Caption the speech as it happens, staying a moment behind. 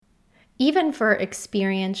Even for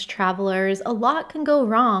experienced travelers, a lot can go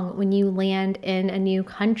wrong when you land in a new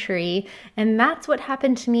country. And that's what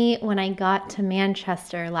happened to me when I got to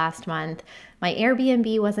Manchester last month. My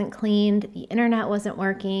Airbnb wasn't cleaned, the internet wasn't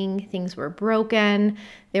working, things were broken.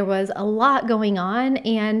 There was a lot going on.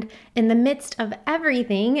 And in the midst of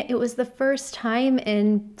everything, it was the first time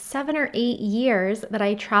in 7 or 8 years that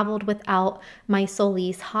I traveled without my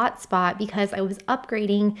Solis hotspot because I was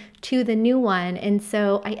upgrading to the new one. And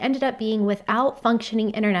so I ended up being without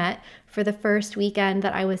functioning internet for the first weekend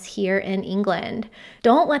that I was here in England.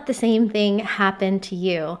 Don't let the same thing happen to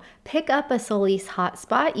you. Pick up a Solis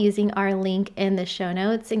hotspot using our link in the show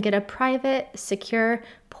notes and get a private, secure,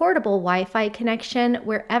 portable Wi-Fi connection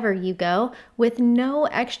wherever you go with no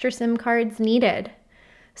extra SIM cards needed.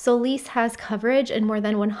 Solis has coverage in more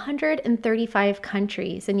than 135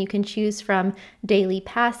 countries, and you can choose from daily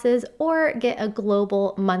passes or get a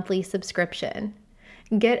global monthly subscription.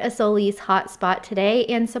 Get a Solis hotspot today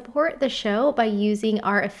and support the show by using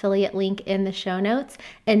our affiliate link in the show notes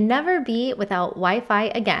and never be without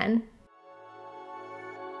Wi-Fi again.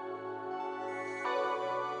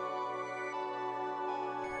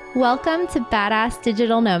 Welcome to Badass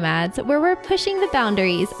Digital Nomads, where we're pushing the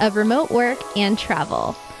boundaries of remote work and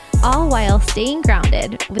travel, all while staying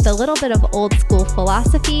grounded with a little bit of old school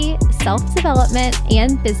philosophy, self-development,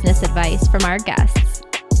 and business advice from our guests.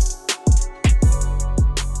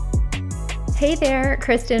 Hey there,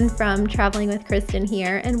 Kristen from Traveling with Kristen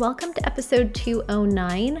here, and welcome to episode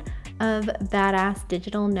 209 of Badass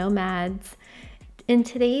Digital Nomads. In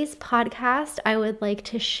today's podcast, I would like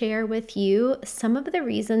to share with you some of the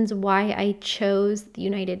reasons why I chose the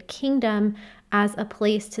United Kingdom as a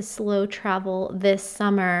place to slow travel this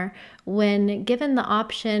summer when given the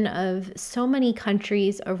option of so many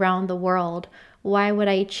countries around the world. Why would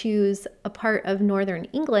I choose a part of Northern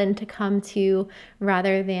England to come to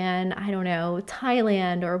rather than,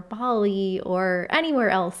 Thailand or Bali or anywhere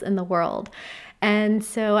else in the world? And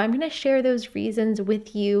so I'm going to share those reasons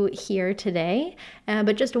with you here today.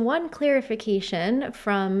 But just one clarification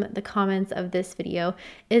from the comments of this video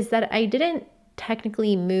is that I didn't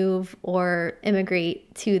technically move or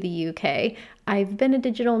immigrate to the UK. I've been a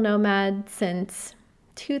digital nomad since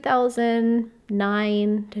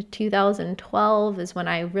 2009 to 2012 is when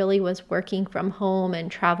I really was working from home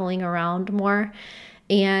and traveling around more.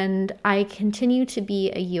 And I continue to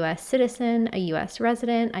be a US citizen, a US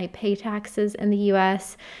resident. I pay taxes in the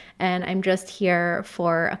US, and I'm just here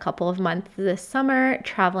for a couple of months this summer,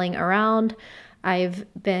 traveling around. I've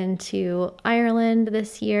been to Ireland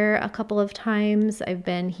this year a couple of times. I've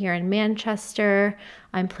been here in Manchester.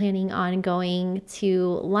 I'm planning on going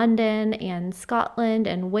to London and Scotland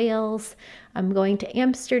and Wales. I'm going to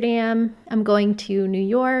Amsterdam. I'm going to New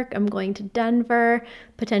York. I'm going to Denver,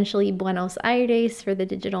 potentially Buenos Aires for the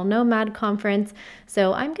Digital Nomad Conference.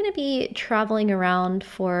 So I'm going to be traveling around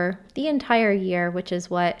for the entire year, which is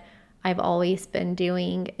what I've always been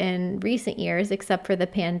doing in recent years, except for the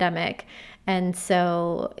pandemic. And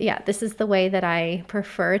so, this is the way that I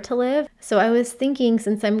prefer to live. So I was thinking,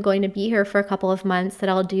 since I'm going to be here for a couple of months, that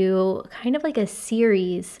I'll do kind of like a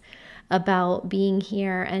series about being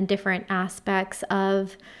here and different aspects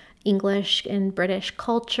of English and British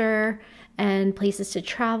culture and places to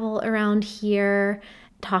travel around here,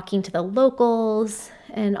 talking to the locals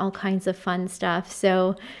and all kinds of fun stuff.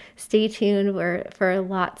 So stay tuned for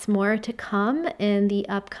lots more to come in the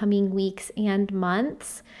upcoming weeks and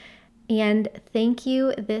months. And thank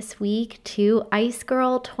you this week to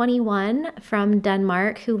IceGirl21 from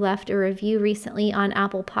Denmark, who left a review recently on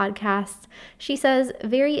Apple Podcasts. She says,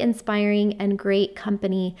 very inspiring and great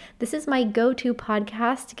company. This is my go-to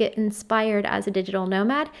podcast to get inspired as a digital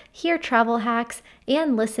nomad, hear travel hacks,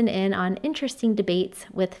 and listen in on interesting debates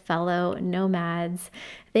with fellow nomads.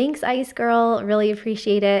 Thanks, Ice Girl. Really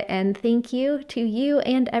appreciate it. And thank you to you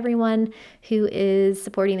and everyone who is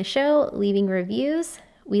supporting the show, leaving reviews.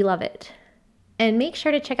 We love it. And make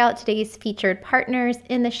sure to check out today's featured partners.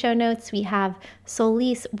 In the show notes, we have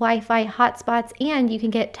Solis Wi-Fi hotspots, and you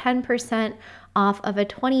can get 10% off of a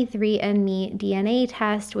 23andMe DNA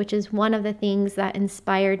test, which is one of the things that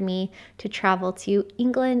inspired me to travel to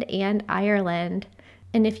England and Ireland.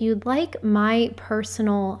 And if you'd like my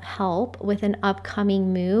personal help with an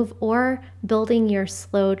upcoming move or building your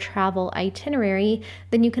slow travel itinerary,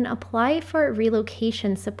 then you can apply for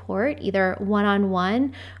relocation support, either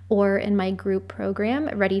one-on-one or in my group program,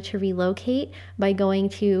 Ready to Relocate, by going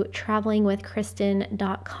to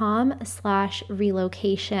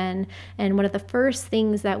travelingwithkristen.com/relocation. And one of the first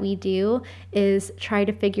things that we do is try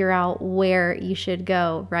to figure out where you should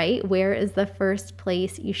go, right? Where is the first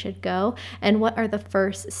place you should go? And what are the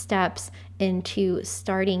first steps into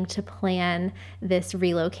starting to plan this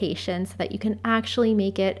relocation so that you can actually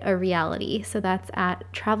make it a reality? So that's at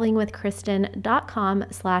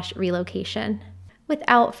travelingwithkristen.com/relocation.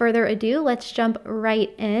 Without further ado, let's jump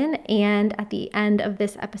right in. And at the end of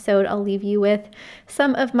this episode, I'll leave you with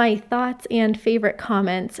some of my thoughts and favorite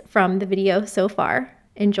comments from the video so far.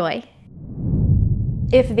 Enjoy.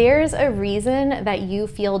 If there's a reason that you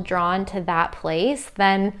feel drawn to that place,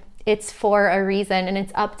 then it's for a reason, and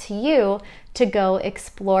it's up to you to go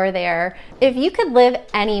explore there. If you could live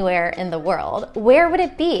anywhere in the world, where would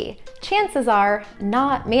it be? Chances are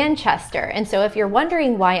not Manchester. And so if you're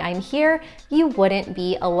wondering why I'm here, you wouldn't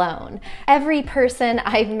be alone. Every person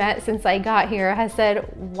I've met since I got here has said,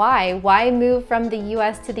 why move from the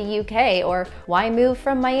US to the UK? Or why move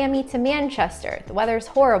from Miami to Manchester? The weather's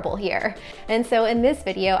horrible here. And so in this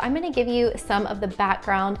video, I'm gonna give you some of the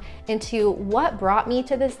background into what brought me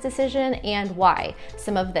to this decision and why,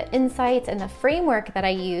 some of the insights and the framework that I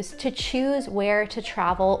use to choose where to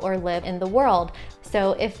travel or live in the world.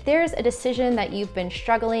 So if there's a decision that you've been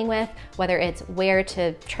struggling with, whether it's where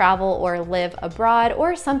to travel or live abroad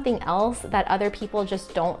or something else that other people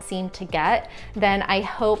just don't seem to get, then I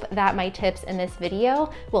hope that my tips in this video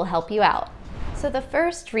will help you out. So the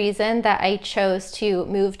first reason that I chose to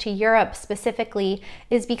move to Europe specifically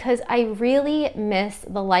is because I really miss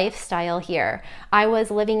the lifestyle here. I was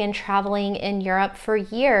living and traveling in Europe for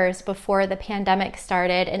years before the pandemic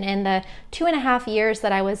started, and in the 2.5 years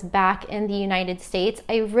that I was back in the United States,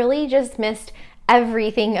 I really just missed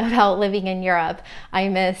everything about living in Europe. I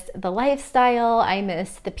missed the lifestyle, I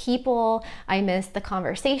missed the people, I missed the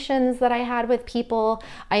conversations that I had with people,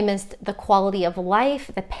 I missed the quality of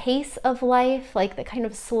life, the pace of life, like the kind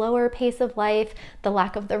of slower pace of life, the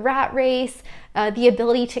lack of the rat race, the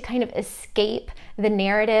ability to kind of escape the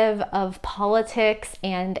narrative of politics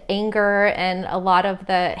and anger and a lot of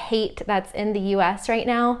the hate that's in the US right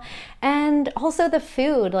now. And also the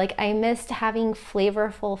food, like I missed having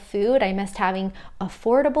flavorful food, I missed having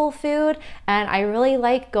affordable food, and I really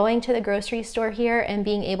like going to the grocery store here and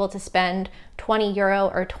being able to spend 20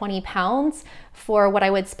 euro or 20 pounds for what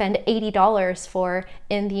I would spend $80 for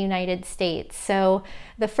in the United States. So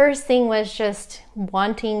the first thing was just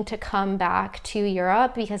wanting to come back to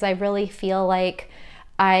Europe because I really feel like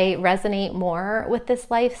I resonate more with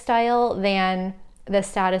this lifestyle than the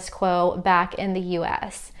status quo back in the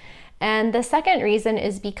US. And the second reason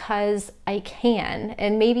is because I can,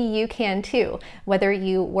 and maybe you can too, whether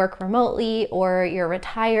you work remotely or you're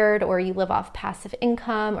retired or you live off passive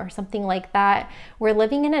income or something like that. We're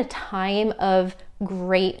living in a time of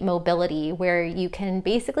great mobility where you can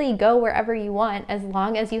basically go wherever you want as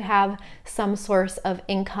long as you have some source of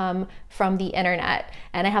income from the internet.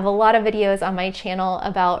 And I have a lot of videos on my channel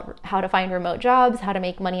about how to find remote jobs, how to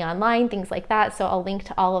make money online, things like that. So I'll link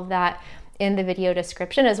to all of that in the video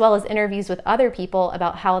description, as well as interviews with other people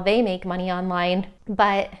about how they make money online.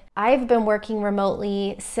 But I've been working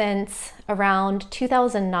remotely since around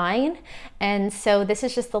 2009. And so this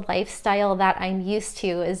is just the lifestyle that I'm used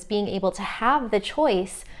to, is being able to have the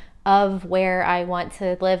choice of where I want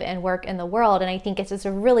to live and work in the world. And I think it's just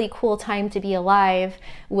a really cool time to be alive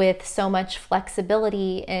with so much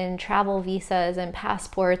flexibility in travel visas and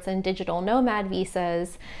passports and digital nomad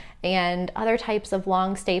visas and other types of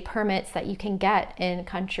long stay permits that you can get in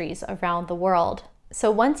countries around the world. So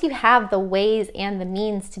once you have the ways and the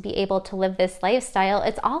means to be able to live this lifestyle,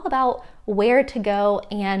 it's all about where to go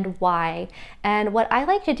and why. And what I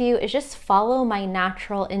like to do is just follow my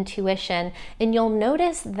natural intuition, and you'll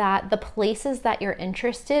notice that the places that you're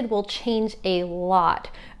interested will change a lot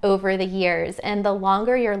over the years. And the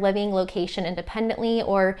longer you're living location independently,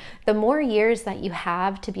 or the more years that you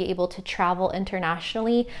have to be able to travel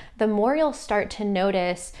internationally, the more you'll start to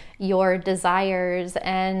notice your desires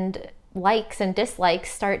and likes and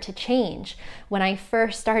dislikes start to change. When I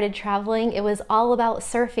first started traveling, it was all about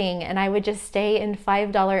surfing, and I would just stay in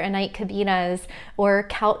 $5 a night cabinas or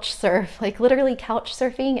couch surf, like literally couch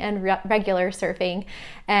surfing and regular surfing.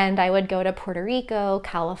 And I would go to Puerto Rico,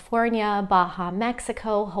 California, Baja,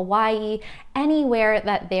 Mexico, Hawaii, anywhere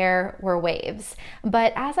that there were waves.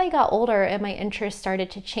 But as I got older and my interest started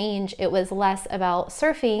to change, it was less about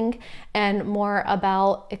surfing and more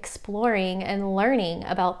about exploring and learning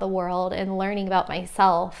about the world and learning about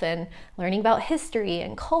myself and learning about history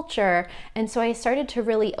and culture. And so I started to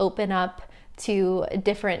really open up to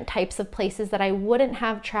different types of places that I wouldn't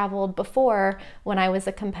have traveled before when I was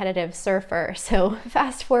a competitive surfer. So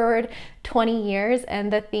fast forward 20 years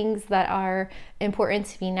and the things that are important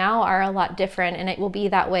to me now are a lot different, and it will be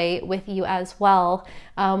that way with you as well.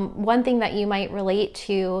 One thing that you might relate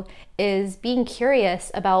to is being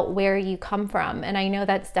curious about where you come from. And I know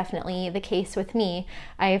that's definitely the case with me.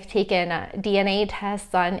 I've taken DNA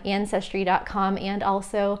tests on Ancestry.com and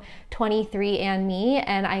also 23andMe,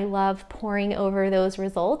 and I love poring over those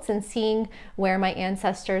results and seeing where my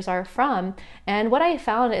ancestors are from. And what I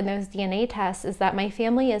found in those DNA tests is that my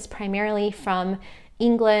family is primarily from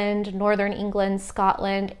England, Northern England,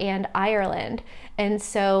 Scotland, and Ireland. And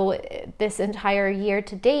so this entire year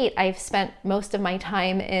to date, I've spent most of my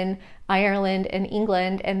time in Ireland and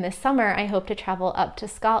England, and this summer I hope to travel up to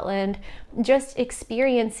Scotland, just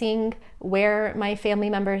experiencing where my family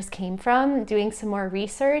members came from, doing some more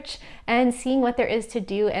research, and seeing what there is to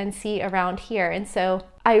do and see around here. And so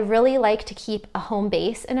I really like to keep a home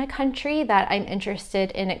base in a country that I'm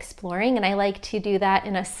interested in exploring, and I like to do that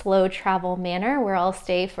in a slow travel manner where I'll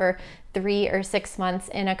stay for 3 or 6 months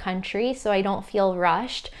in a country so I don't feel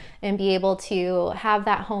rushed, and be able to have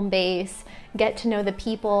that home base, get to know the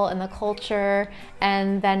people and the culture,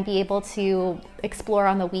 and then be able to explore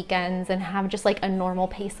on the weekends and have just like a normal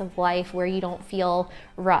pace of life where you don't feel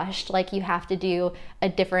rushed, like you have to do a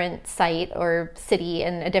different site or city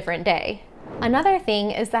in a different day. Another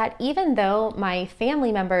thing is that even though my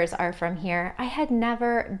family members are from here, I had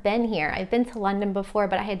never been here. I've been to London before,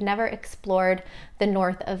 but I had never explored the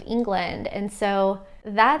north of England. And so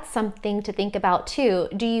that's something to think about too.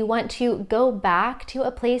 Do you want to go back to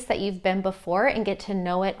a place that you've been before and get to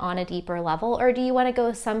know it on a deeper level? Or do you want to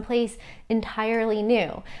go someplace entirely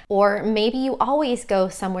new? Or maybe you always go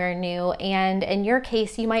somewhere new, and in your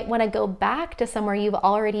case, you might want to go back to somewhere you've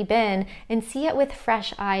already been and see it with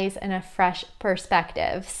fresh eyes and a fresh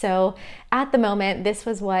perspective. So at the moment, this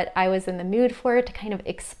was what I was in the mood for, to kind of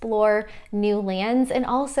explore new lands, and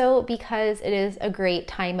also because it is a great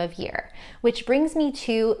time of year. Which brings me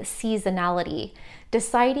to seasonality.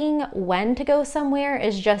 Deciding when to go somewhere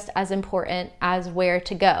is just as important as where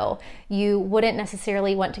to go. You wouldn't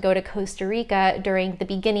necessarily want to go to Costa Rica during the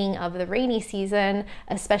beginning of the rainy season,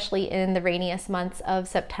 especially in the rainiest months of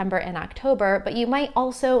September and October, but you might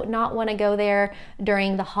also not want to go there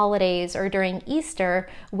during the holidays or during Easter,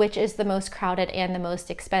 which is the most crowded and the most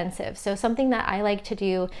expensive. So something that I like to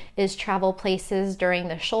do is travel places during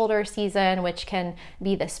the shoulder season, which can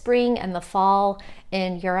be the spring and the fall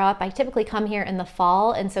in Europe. I typically come here in the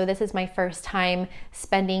fall, and so this is my first time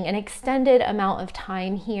spending an extended amount of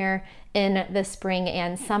time here in the spring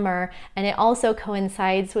and summer, and it also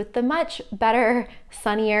coincides with the much better,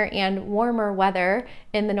 sunnier and warmer weather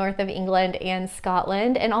in the north of England and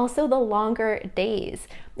Scotland, and also the longer days.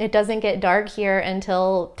 It doesn't get dark here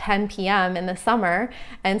until 10 p.m. in the summer,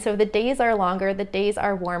 and so the days are longer, the days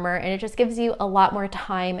are warmer, and it just gives you a lot more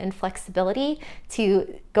time and flexibility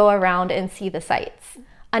to go around and see the sights.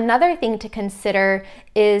 Another thing to consider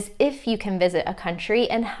is if you can visit a country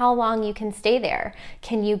and how long you can stay there.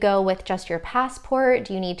 Can you go with just your passport?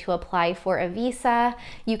 Do you need to apply for a visa?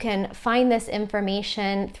 You can find this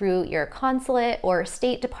information through your consulate or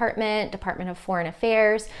State Department, Department of Foreign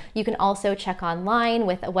Affairs. You can also check online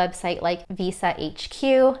with a website like Visa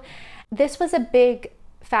HQ. This was a big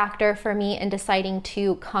factor for me in deciding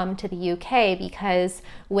to come to the UK, because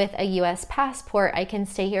with a US passport, I can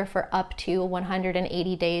stay here for up to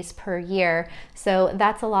 180 days per year. So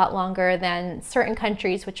that's a lot longer than certain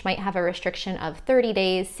countries which might have a restriction of 30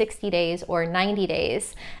 days, 60 days, or 90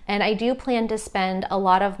 days. And I do plan to spend a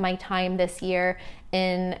lot of my time this year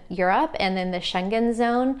in Europe and in the Schengen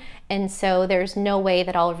zone, and so there's no way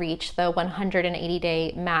that I'll reach the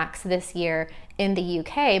 180-day max this year in the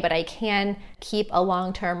UK, but I can keep a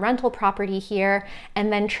long-term rental property here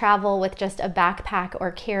and then travel with just a backpack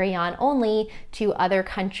or carry-on only to other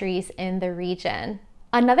countries in the region.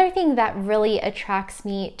 Another thing that really attracts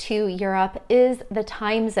me to Europe is the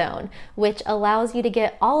time zone, which allows you to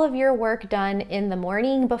get all of your work done in the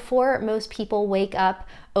morning before most people wake up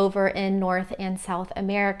over in North and South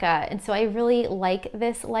America. And so I really like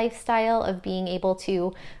this lifestyle of being able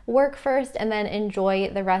to work first and then enjoy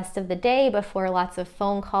the rest of the day before lots of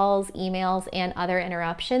phone calls, emails, and other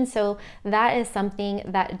interruptions. So that is something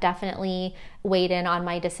that definitely weighed in on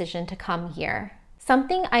my decision to come here.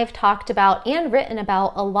 Something I've talked about and written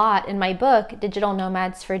about a lot in my book, Digital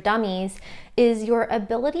Nomads for Dummies, is your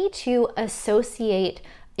ability to associate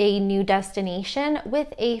a new destination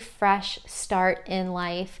with a fresh start in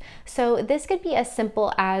life. So this could be as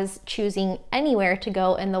simple as choosing anywhere to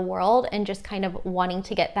go in the world and just kind of wanting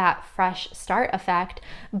to get that fresh start effect.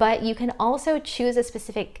 But you can also choose a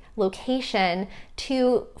specific location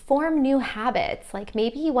to form new habits. Like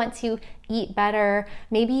maybe you want to eat better,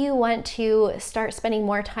 maybe you want to start spending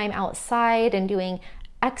more time outside and doing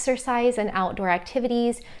exercise and outdoor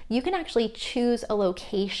activities. You can actually choose a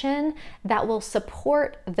location that will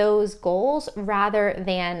support those goals rather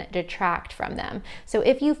than detract from them. So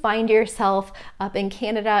if you find yourself up in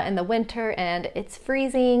Canada in the winter and it's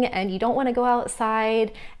freezing and you don't want to go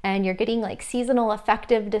outside and you're getting like seasonal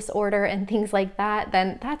affective disorder and things like that,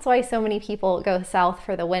 then that's why so many people go south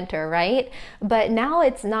for the winter, right? But now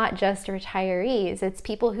it's not just retirees, it's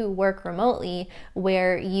people who work remotely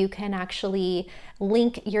where you can actually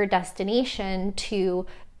link your destination to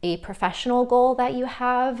a professional goal that you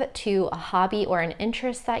have, to a hobby or an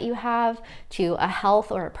interest that you have, to a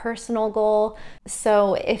health or a personal goal.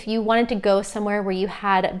 So if you wanted to go somewhere where you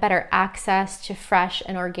had better access to fresh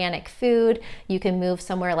and organic food, you can move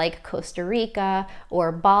somewhere like Costa Rica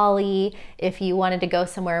or Bali. If you wanted to go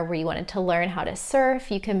somewhere where you wanted to learn how to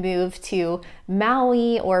surf, you can move to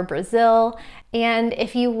Maui or Brazil. And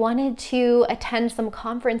if you wanted to attend some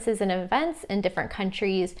conferences and events in different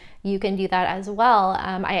countries, you can do that as well.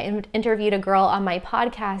 I interviewed a girl on my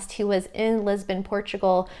podcast who was in Lisbon,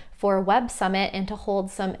 Portugal for Web Summit and to hold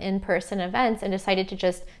some in-person events and decided to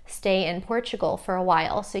just stay in Portugal for a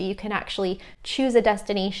while. So you can actually choose a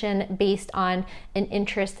destination based on an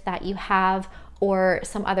interest that you have or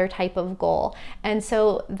some other type of goal. And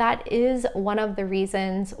so that is one of the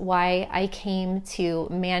reasons why I came to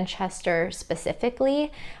Manchester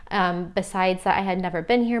specifically. Besides that, I had never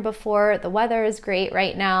been here before. The weather is great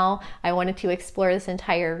right now. I wanted to explore this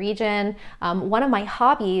entire region. One of my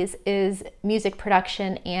hobbies is music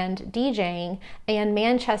production and DJing, and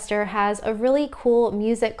Manchester has a really cool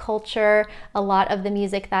music culture, a lot of the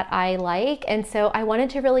music that I like, and so I wanted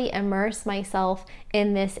to really immerse myself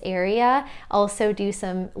in this area, also do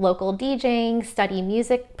some local DJing, study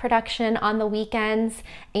music production on the weekends,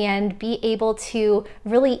 and be able to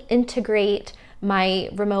really integrate my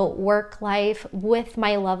remote work life with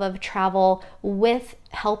my love of travel, with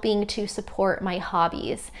helping to support my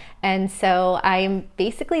hobbies. And so I'm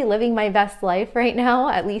basically living my best life right now,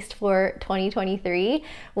 at least for 2023,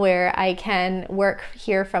 where I can work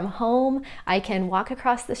here from home. I can walk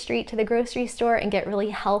across the street to the grocery store and get really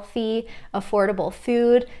healthy, affordable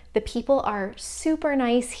food. The people are super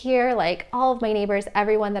nice here, like all of my neighbors,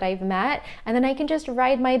 everyone that I've met. And then I can just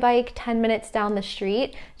ride my bike 10 minutes down the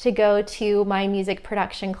street to go to my music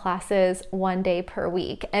production classes one day per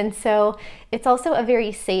week. And so it's also a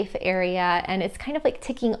very safe area, and it's kind of like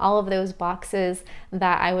ticking all of those boxes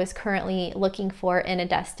that I was currently looking for in a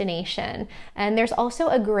destination. And there's also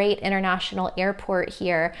a great international airport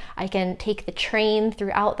here. I can take the train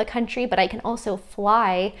throughout the country, but I can also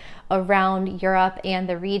fly around Europe and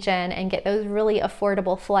the region and get those really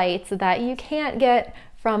affordable flights that you can't get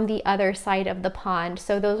from the other side of the pond.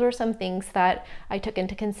 So those were some things that I took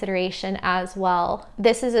into consideration as well.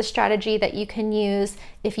 This is a strategy that you can use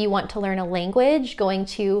if you want to learn a language, going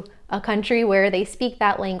to a country where they speak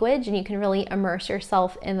that language and you can really immerse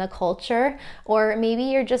yourself in the culture. Or maybe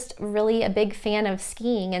you're just really a big fan of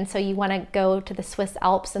skiing and so you want to go to the Swiss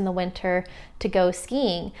Alps in the winter to go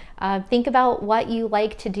skiing. Think about what you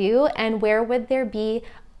like to do and where would there be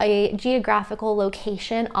a geographical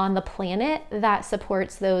location on the planet that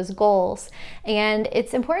supports those goals. And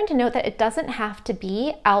it's important to note that it doesn't have to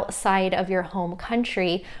be outside of your home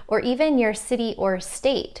country or even your city or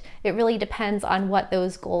state. It really depends on what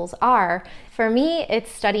those goals are. For me,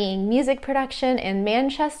 it's studying music production in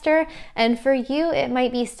Manchester, and for you, it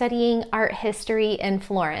might be studying art history in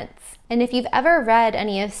Florence. And if you've ever read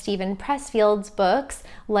any of Steven Pressfield's books,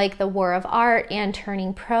 like The War of Art and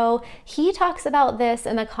Turning Pro, he talks about this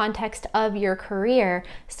in the context of your career.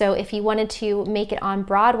 So if you wanted to make it on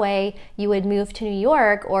Broadway, you would move to New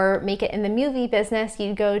York, or make it in the movie business,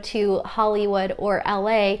 you'd go to Hollywood or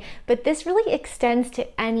LA. But this really extends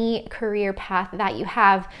to any career path that you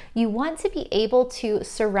have. You want to be able to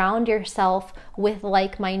surround yourself with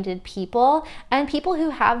like-minded people and people who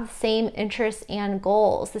have the same interests and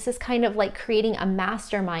goals. This is kind of like creating a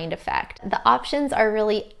mastermind effect. The options are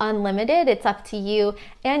really unlimited. It's up to you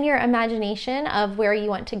and your imagination of where you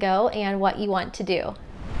want to go and what you want to do.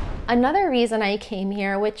 Another reason I came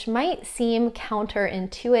here, which might seem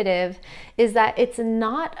counterintuitive, is that it's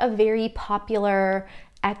not a very popular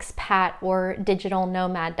expat or digital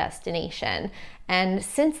nomad destination. And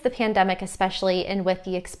since the pandemic, especially, and with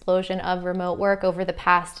the explosion of remote work over the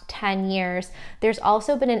past 10 years, there's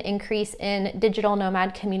also been an increase in digital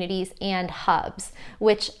nomad communities and hubs,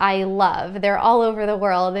 which I love. They're all over the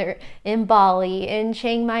world. They're in Bali, in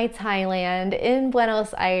Chiang Mai, Thailand, in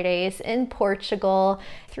Buenos Aires, in Portugal.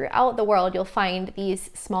 Throughout the world, you'll find these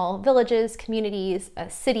small villages, communities,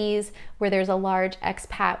 cities where there's a large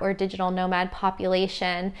expat or digital nomad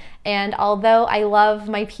population. And although I love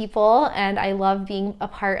my people and I love being a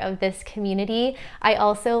part of this community, I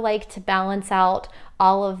also like to balance out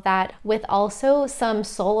all of that with also some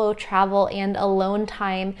solo travel and alone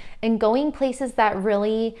time and going places that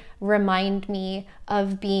really remind me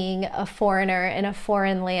of being a foreigner in a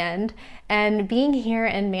foreign land. And being here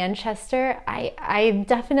in Manchester, I'm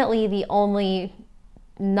definitely the only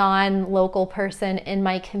non-local person in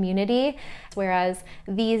my community, whereas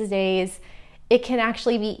these days it can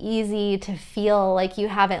actually be easy to feel like you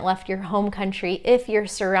haven't left your home country if you're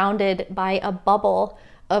surrounded by a bubble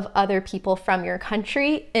of other people from your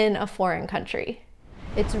country in a foreign country.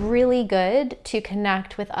 It's really good to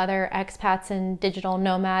connect with other expats and digital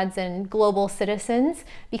nomads and global citizens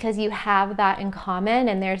because you have that in common,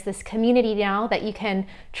 and there's this community now that you can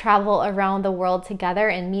travel around the world together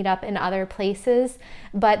and meet up in other places.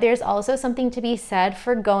 But there's also something to be said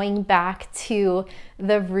for going back to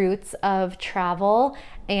the roots of travel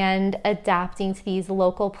and adapting to these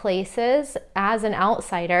local places as an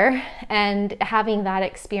outsider and having that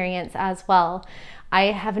experience as well. I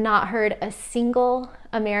have not heard a single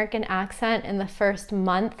American accent in the first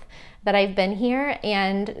month that I've been here,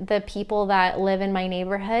 and the people that live in my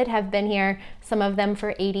neighborhood have been here, some of them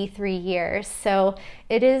for 83 years. So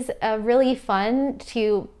it is really fun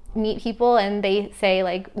to meet people and they say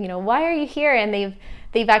like, you know, why are you here? And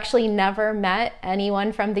they've actually never met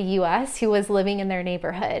anyone from the US who was living in their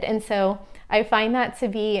neighborhood. And so I find that to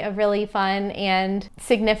be a really fun and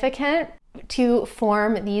significant to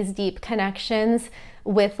form these deep connections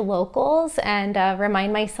with locals and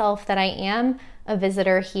remind myself that I am a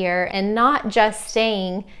visitor here and not just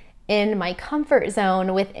staying in my comfort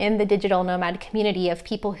zone within the digital nomad community of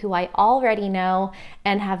people who I already know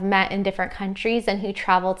and have met in different countries and who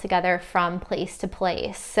travel together from place to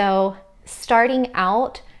place. So starting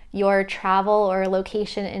out your travel or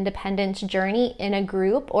location independence journey in a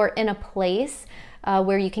group or in a place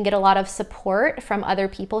where you can get a lot of support from other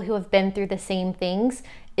people who have been through the same things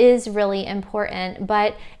is really important.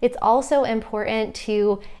 But it's also important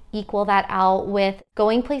to equal that out with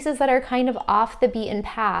going places that are kind of off the beaten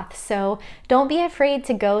path. So don't be afraid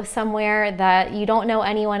to go somewhere that you don't know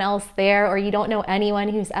anyone else there or you don't know anyone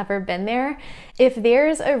who's ever been there. If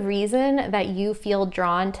there's a reason that you feel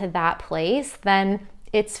drawn to that place, then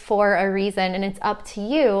it's for a reason and it's up to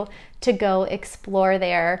you to go explore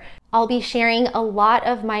there. I'll be sharing a lot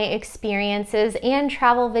of my experiences and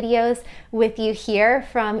travel videos with you here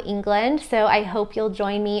from England, so I hope you'll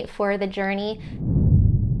join me for the journey.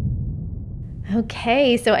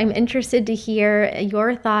 Okay, so I'm interested to hear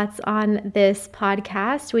your thoughts on this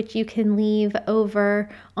podcast, which you can leave over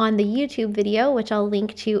on the YouTube video, which I'll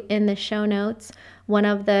link to in the show notes. One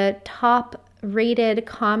of the top rated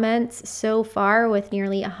comments so far with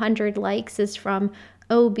nearly 100 likes is from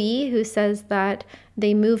OB, who says that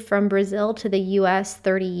they moved from Brazil to the US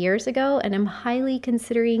 30 years ago and am highly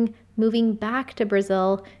considering moving back to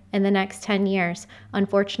Brazil in the next 10 years.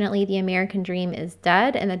 Unfortunately, the American dream is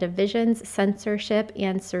dead, and the divisions, censorship,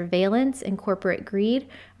 and surveillance and corporate greed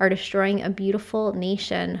are destroying a beautiful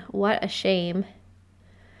nation. What a shame.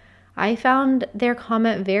 I found their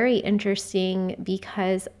comment very interesting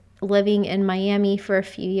because living in Miami for a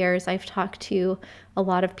few years, I've talked to a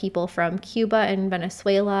lot of people from Cuba and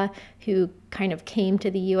Venezuela who kind of came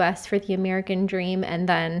to the US for the American dream and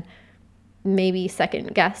then maybe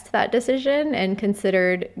second guessed that decision and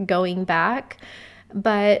considered going back.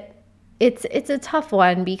 But it's a tough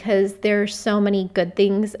one because there's so many good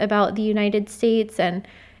things about the United States, and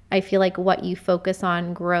I feel like what you focus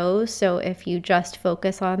on grows. So if you just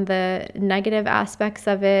focus on the negative aspects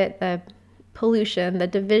of it, the pollution, the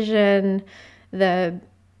division, the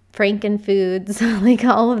frankenfoods, like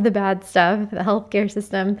all of the bad stuff, the healthcare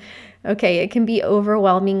system, okay, it can be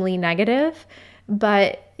overwhelmingly negative,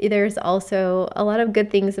 but there's also a lot of good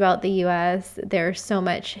things about the US. There's so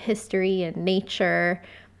much history and nature.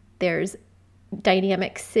 There's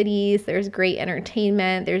dynamic cities. There's great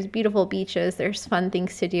entertainment. There's beautiful beaches. There's fun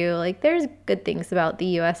things to do. Like, there's good things about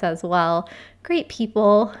the US as well. Great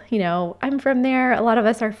people. You know, I'm from there. A lot of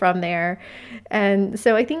us are from there. And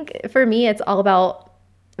so I think for me, it's all about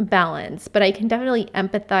balance, but I can definitely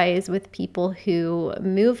empathize with people who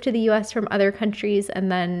moved to the US from other countries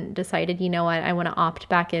and then decided, you know what, I want to opt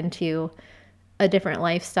back into a different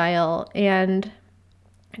lifestyle. And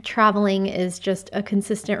traveling is just a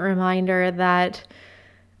consistent reminder that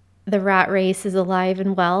the rat race is alive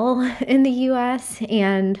and well in the US.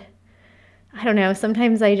 And I don't know,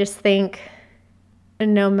 sometimes I just think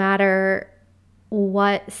no matter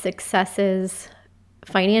what successes,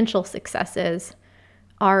 financial successes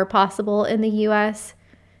are possible in the US,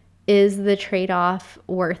 is the trade-off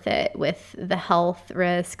worth it with the health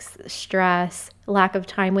risks, stress, lack of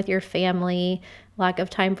time with your family, lack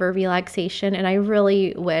of time for relaxation? And I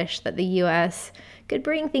really wish that the US could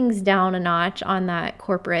bring things down a notch on that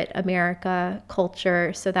corporate America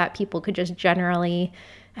culture so that people could just generally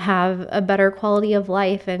have a better quality of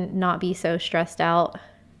life and not be so stressed out.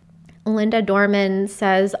 Linda Dorman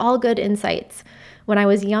says, all good insights. When I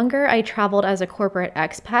was younger, I traveled as a corporate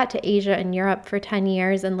expat to Asia and Europe for 10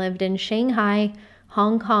 years and lived in Shanghai,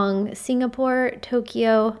 Hong Kong, Singapore,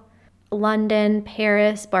 Tokyo, London,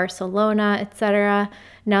 Paris, Barcelona, etc.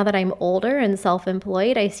 Now that I'm older and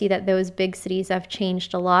self-employed, I see that those big cities have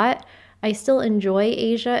changed a lot. I still enjoy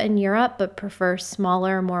Asia and Europe, but prefer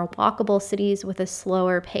smaller, more walkable cities with a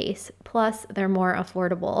slower pace. Plus, they're more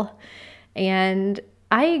affordable. And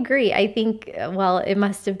I agree. I think, well, it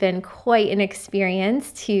must have been quite an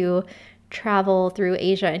experience to travel through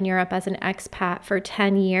Asia and Europe as an expat for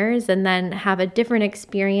 10 years and then have a different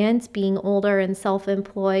experience being older and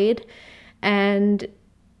self-employed. And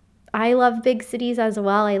I love big cities as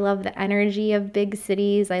well. I love the energy of big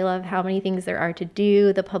cities. I love how many things there are to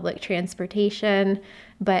do, the public transportation,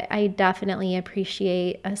 but I definitely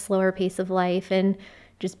appreciate a slower pace of life and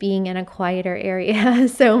just being in a quieter area.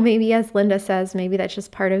 So maybe, as Linda says, maybe that's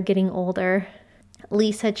just part of getting older.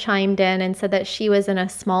 Lisa chimed in and said that she was in a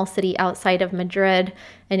small city outside of Madrid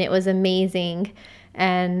and it was amazing.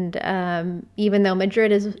 And even though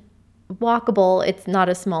Madrid is walkable, it's not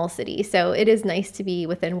a small city. So it is nice to be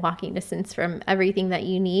within walking distance from everything that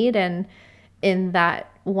you need and in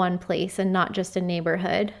that one place and not just a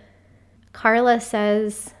neighborhood. Carla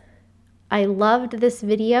says, I loved this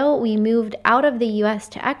video. We moved out of the US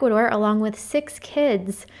to Ecuador along with 6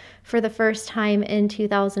 kids for the first time in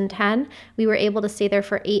 2010. We were able to stay there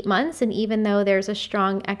for 8 months, and even though there's a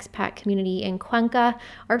strong expat community in Cuenca,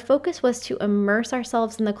 our focus was to immerse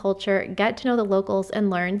ourselves in the culture, get to know the locals, and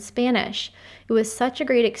learn Spanish. It was such a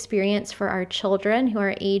great experience for our children, who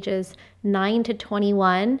are ages 9 to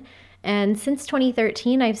 21. And since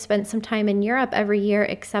 2013, I've spent some time in Europe every year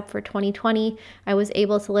except for 2020. I was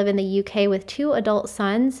able to live in the UK with 2 adult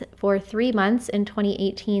sons for 3 months in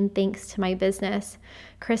 2018 thanks to my business.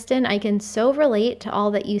 Kristen, I can so relate to all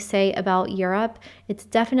that you say about Europe. It's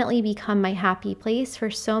definitely become my happy place for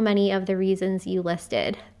so many of the reasons you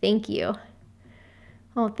listed. Thank you.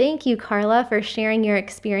 Well, thank you, Carla, for sharing your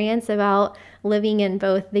experience about living in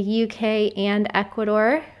both the UK and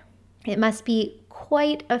Ecuador. It must be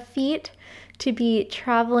quite a feat to be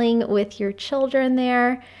traveling with your children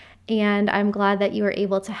there, and I'm glad that you were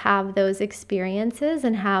able to have those experiences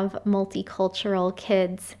and have multicultural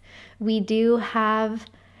kids. We do have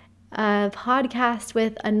a podcast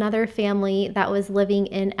with another family that was living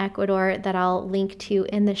in Ecuador that I'll link to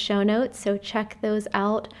in the show notes, so check those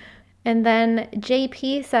out. And then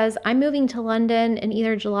JP says, I'm moving to London in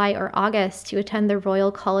either July or August to attend the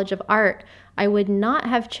Royal College of Art. I would not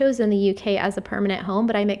have chosen the UK as a permanent home,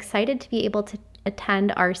 but I'm excited to be able to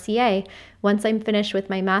attend RCA. Once I'm finished with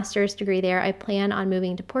my master's degree there, I plan on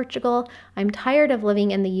moving to Portugal. I'm tired of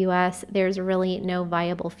living in the US. There's really no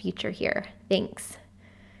viable future here. Thanks.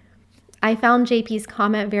 I found JP's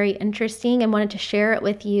comment very interesting and wanted to share it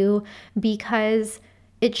with you because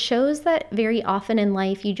it shows that very often in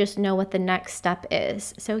life you just know what the next step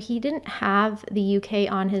is. So he didn't have the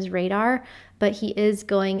UK on his radar, but he is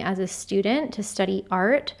going as a student to study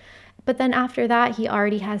art. But then after that, he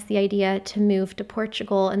already has the idea to move to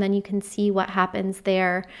Portugal, and then you can see what happens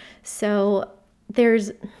there. So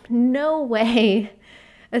there's no way,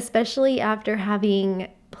 especially after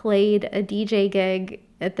having played a DJ gig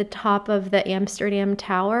at the top of the Amsterdam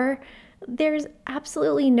Tower, there's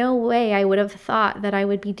absolutely no way I would have thought that I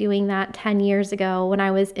would be doing that 10 years ago when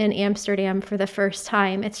I was in Amsterdam for the first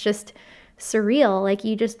time. It's just surreal. Like,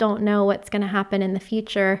 you just don't know what's going to happen in the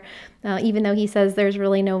future. Even though he says there's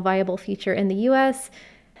really no viable future in the US,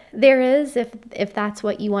 there is if that's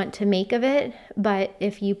what you want to make of it. But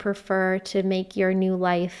if you prefer to make your new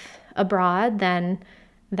life abroad, then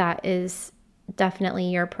that is definitely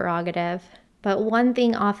your prerogative. But one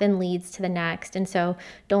thing often leads to the next, and so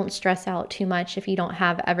don't stress out too much if you don't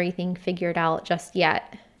have everything figured out just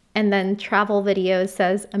yet. And then Travel Videos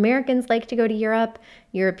says, Americans like to go to Europe,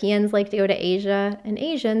 Europeans like to go to Asia, and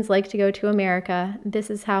Asians like to go to America.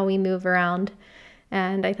 This is how we move around.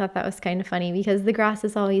 And I thought that was kind of funny because the grass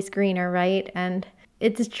is always greener, right? And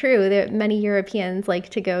it's true that many Europeans like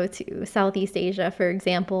to go to Southeast Asia, for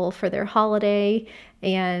example, for their holiday,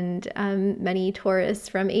 and many tourists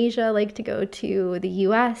from Asia like to go to the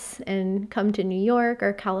US and come to New York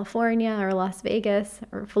or California or Las Vegas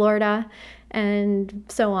or Florida, and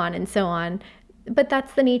so on and so on. But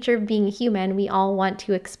that's the nature of being human. We all want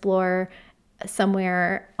to explore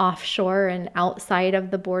somewhere offshore and outside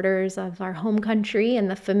of the borders of our home country and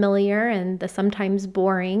the familiar and the sometimes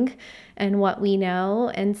boring and what we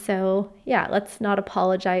know. And so, yeah, let's not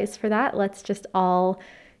apologize for that. Let's just all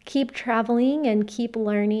keep traveling and keep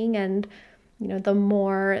learning. And, the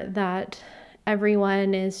more that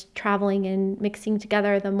everyone is traveling and mixing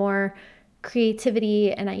together, the more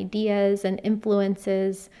creativity and ideas and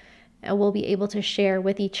influences we'll be able to share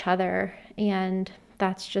with each other. And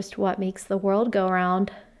that's just what makes the world go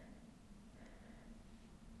round.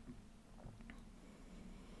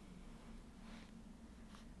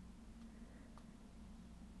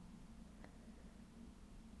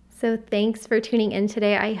 So thanks for tuning in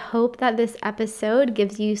today. I hope that this episode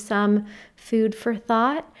gives you some food for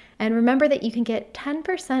thought. And remember that you can get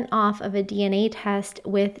 10% off of a DNA test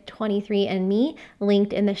with 23andMe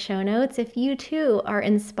linked in the show notes if you too are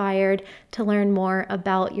inspired to learn more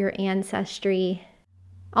about your ancestry.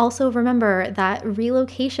 Also, remember that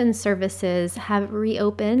relocation services have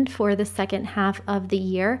reopened for the second half of the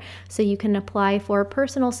year, so you can apply for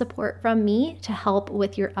personal support from me to help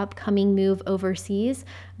with your upcoming move overseas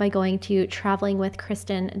by going to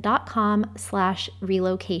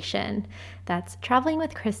travelingwithkristen.com/relocation. That's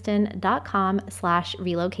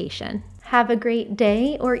travelingwithkristen.com/relocation. Have a great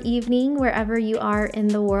day or evening wherever you are in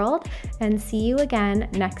the world, and see you again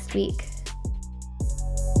next week.